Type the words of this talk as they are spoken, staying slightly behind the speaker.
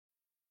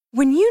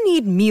When you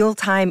need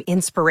mealtime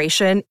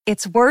inspiration,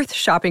 it's worth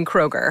shopping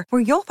Kroger,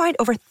 where you'll find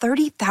over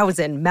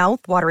 30,000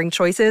 mouth-watering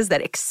choices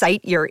that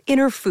excite your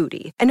inner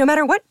foodie. And no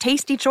matter what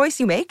tasty choice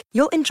you make,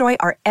 you'll enjoy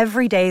our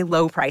everyday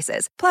low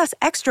prices, plus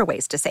extra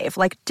ways to save,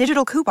 like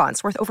digital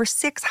coupons worth over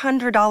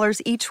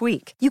 $600 each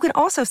week. You can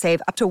also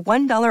save up to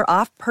 $1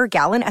 off per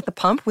gallon at the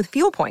pump with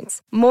fuel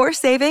points. More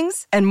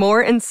savings and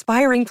more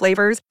inspiring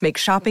flavors make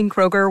shopping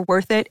Kroger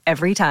worth it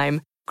every time.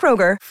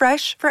 Kroger,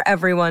 fresh for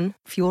everyone.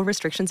 Fuel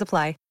restrictions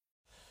apply.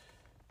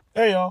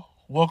 Hey y'all,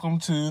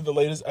 welcome to the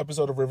latest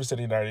episode of River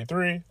City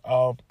 93.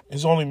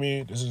 It's only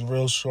me. This is a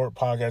real short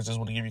podcast. Just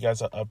want to give you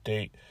guys an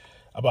update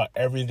about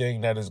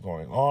everything that is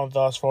going on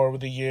thus far with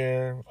the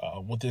year,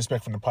 what to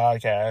expect from the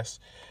podcast,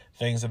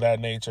 things of that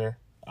nature.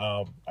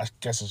 I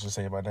guess I should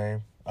say my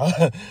name.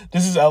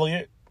 This is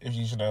Elliot, if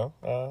you should know.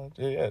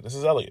 This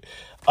is Elliot.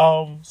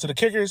 So the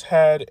Kickers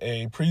had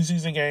a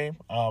preseason game.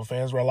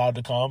 Fans were allowed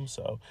to come,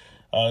 so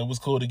it was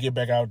cool to get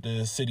back out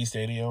to City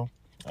Stadium.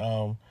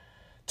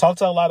 Talked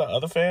to a lot of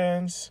other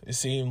fans. It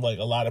seemed like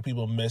a lot of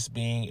people miss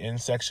being in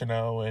Section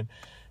O and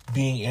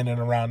being in and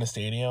around the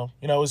stadium.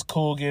 You know, it's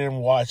cool getting to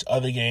watch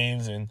other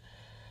games and,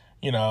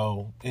 you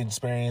know,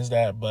 experience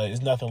that, but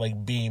it's nothing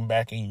like being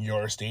back in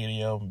your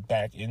stadium,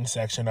 back in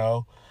Section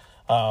O.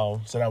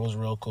 So that was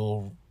real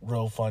cool,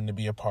 real fun to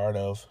be a part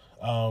of.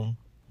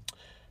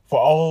 For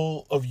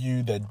all of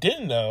you that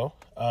didn't know,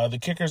 the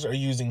Kickers are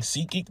using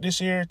SeatGeek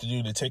this year to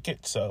do the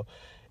tickets, so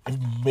it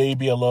may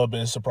be a little bit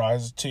of a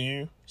surprise to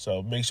you.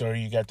 So make sure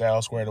you get that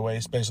all squared away,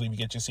 especially if you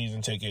get your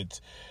season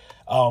tickets.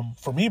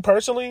 For me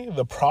personally,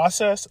 the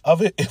process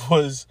of it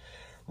was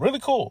really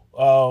cool.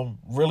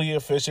 Really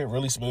efficient,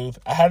 really smooth.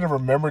 I had to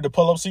remember to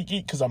pull up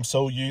SeatGeek because I'm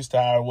so used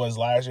to how it was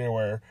last year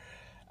where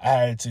I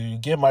had to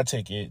get my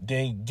ticket,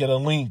 then get a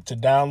link to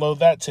download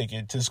that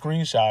ticket, to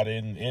screenshot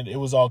it, and it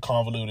was all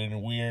convoluted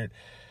and weird.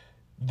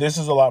 This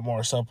is a lot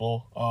more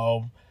simple.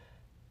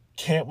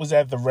 Kent was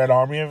at the Red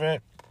Army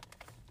event.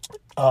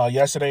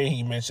 Yesterday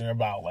he mentioned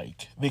about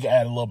like they could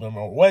add a little bit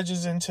more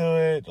wedges into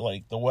it,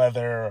 like the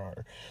weather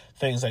or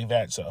things like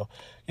that. So,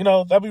 you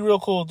know, that'd be real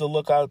cool to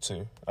look out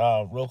to.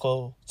 Real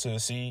cool to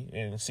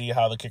see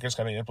how the Kickers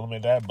kind of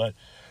implement that. But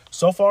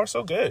so far,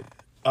 so good.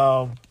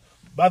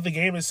 About the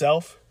game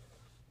itself,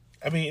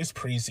 I mean, it's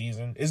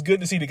preseason. It's good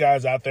to see the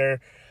guys out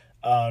there.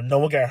 No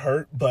one got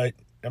hurt, but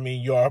I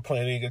mean, you are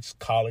playing against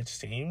college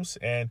teams,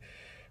 and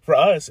for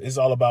us, it's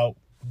all about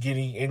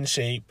getting in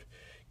shape,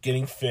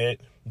 getting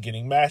fit,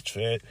 getting match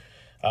fit,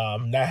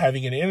 not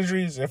having any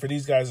injuries. And for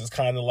these guys, it's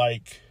kind of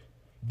like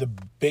the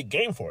big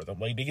game for them.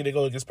 Like, they get to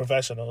go against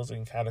professionals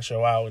and kind of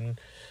show out and,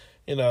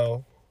 you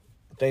know,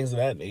 things of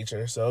that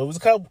nature. So it was a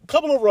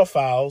couple of rough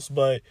fouls,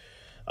 but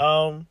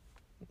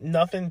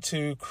nothing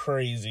too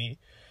crazy.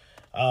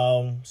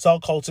 Saw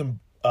Colton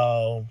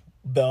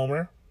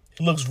Belmer.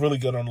 He looks really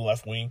good on the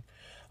left wing.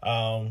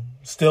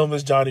 Still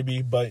miss Johnny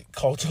B, but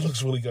Colton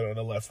looks really good on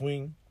the left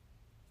wing.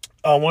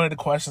 One of the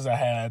questions I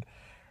had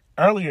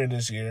earlier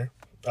this year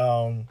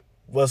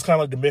was kind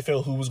of like the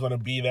midfield, who was going to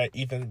be that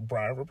Ethan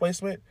Bryan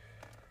replacement.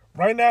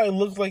 Right now, it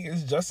looks like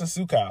it's Justin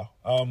Sukow,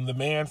 the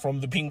man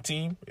from the Pink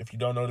Team. If you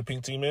don't know who the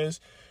Pink Team is,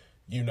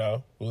 you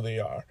know who they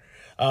are.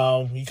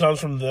 He comes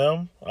from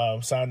them,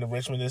 signed to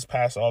Richmond this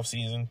past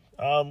offseason.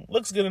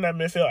 Looks good in that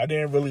midfield. I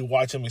didn't really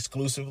watch him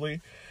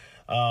exclusively,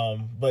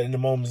 but in the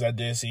moments I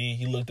did see,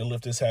 he looked to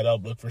lift his head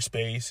up, look for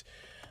space,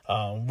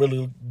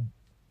 really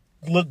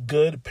looked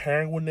good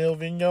pairing with Neil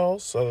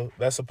Vigneault, so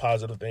that's a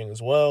positive thing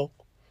as well.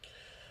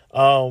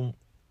 So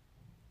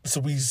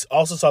we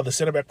also saw the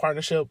center back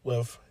partnership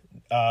with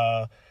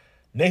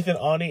Nathan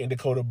Ani and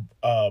Dakota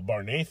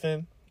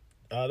Barnathan.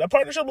 That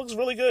partnership looks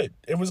really good.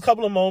 There was a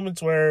couple of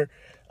moments where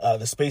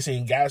the spacing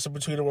and gaps in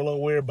between them were a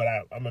little weird, but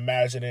I'm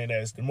imagining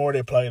as the more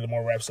they play, the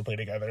more reps to play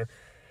together,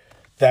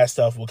 that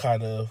stuff will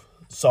kind of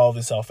solve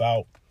itself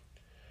out.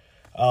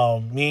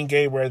 Me and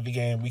Gabe were at the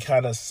game. We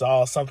kind of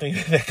saw something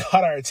that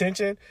caught our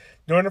attention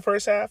during the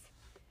first half,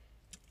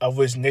 of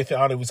which Nathan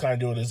Ani was kind of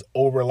doing this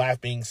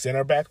overlapping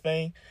center back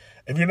thing.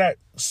 If you're not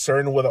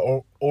certain what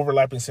an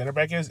overlapping center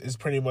back is, it's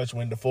pretty much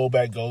when the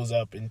fullback goes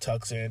up and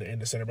tucks in and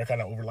the center back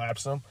kind of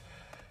overlaps them.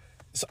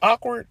 It's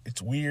awkward.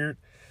 It's weird.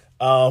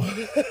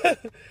 And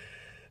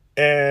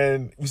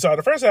we saw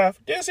the first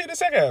half, didn't see the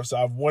second half. So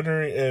I'm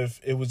wondering if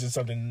it was just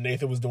something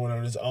Nathan was doing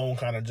on his own,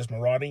 kind of just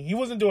marauding. He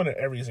wasn't doing it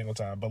every single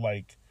time, but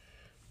like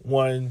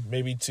 1,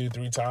 maybe 2,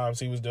 3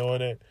 times he was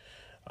doing it.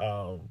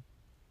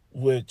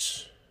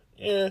 Which,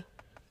 yeah,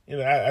 you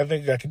know, I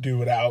think I could do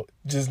without,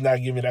 just not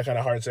give me that kind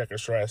of heart check or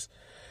stress.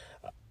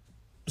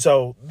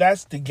 So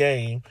that's the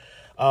game.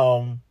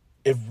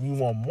 If we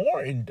want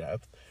more in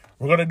depth,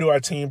 we're going to do our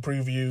team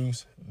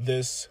previews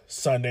this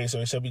Sunday. So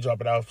it should be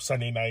dropping out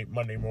Sunday night,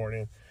 Monday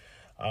morning.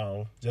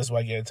 Just so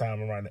I get time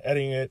around to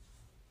editing it.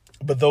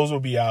 But those will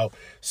be out.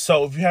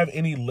 So if you have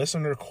any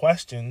listener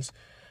questions,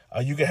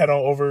 you can head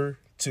on over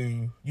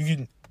to,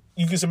 you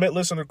can submit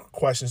listener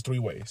questions 3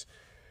 ways.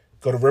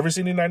 Go to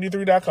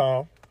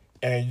rivercity93.com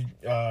and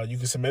you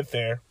can submit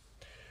there.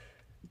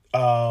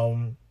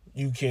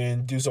 You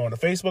can do so on the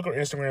Facebook or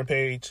Instagram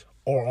page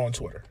or on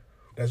Twitter.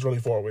 That's really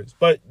 4 ways.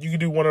 But you can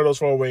do one of those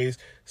 4 ways.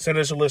 Send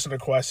us a listener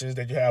questions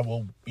that you have.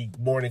 We'll be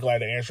more than glad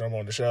to answer them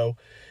on the show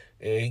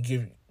and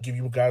give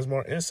you guys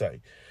more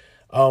insight.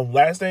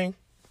 Last thing,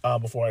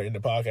 before I end the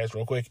podcast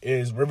real quick,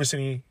 is River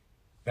City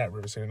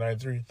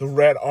 93, the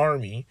Red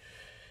Army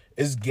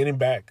is getting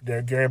back.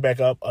 They're gearing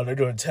back up. They're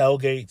doing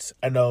tailgates.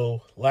 I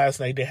know last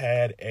night they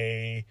had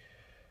a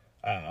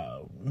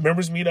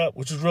members meetup,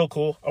 which is real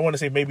cool. I want to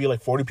say maybe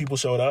like 40 people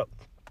showed up.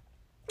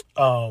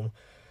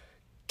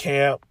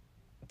 Camp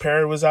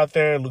Perry was out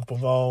there, Luke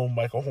Pavone,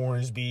 Michael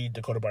Hornsby,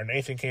 Dakota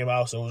Bar-Nathan came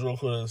out, so it was real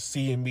cool to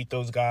see and meet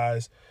those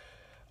guys.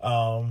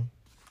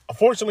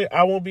 Unfortunately,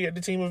 I won't be at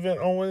the team event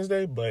on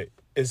Wednesday, but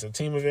it's a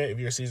team event if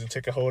you're a season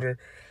ticket holder.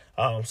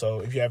 So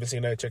if you haven't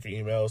seen that, check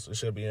your emails. It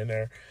should be in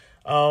there.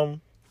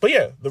 But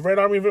yeah, the Red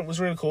Army event was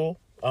really cool.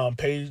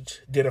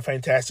 Paige did a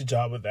fantastic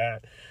job with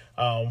that.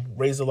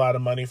 Raised a lot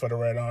of money for the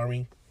Red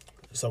Army.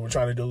 So we're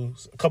trying to do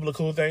a couple of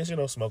cool things,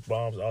 smoke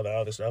bombs, all that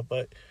other stuff.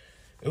 But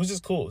it was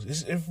just cool.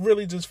 It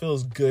really just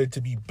feels good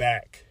to be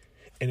back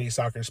in a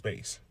soccer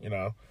space,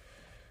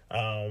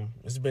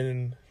 It's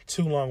been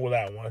too long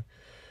without one.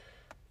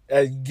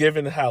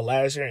 Given how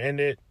last year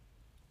ended,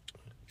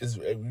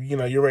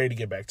 you're ready to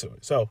get back to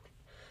it. So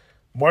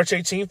March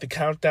 18th, the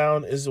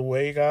countdown is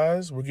away,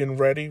 guys. We're getting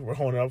ready. We're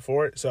holding up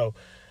for it. So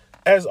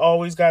as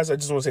always, guys, I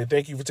just want to say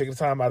thank you for taking the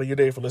time out of your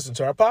day for listening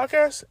to our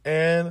podcast.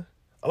 And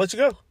I'll let you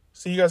go.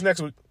 See you guys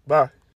next week. Bye.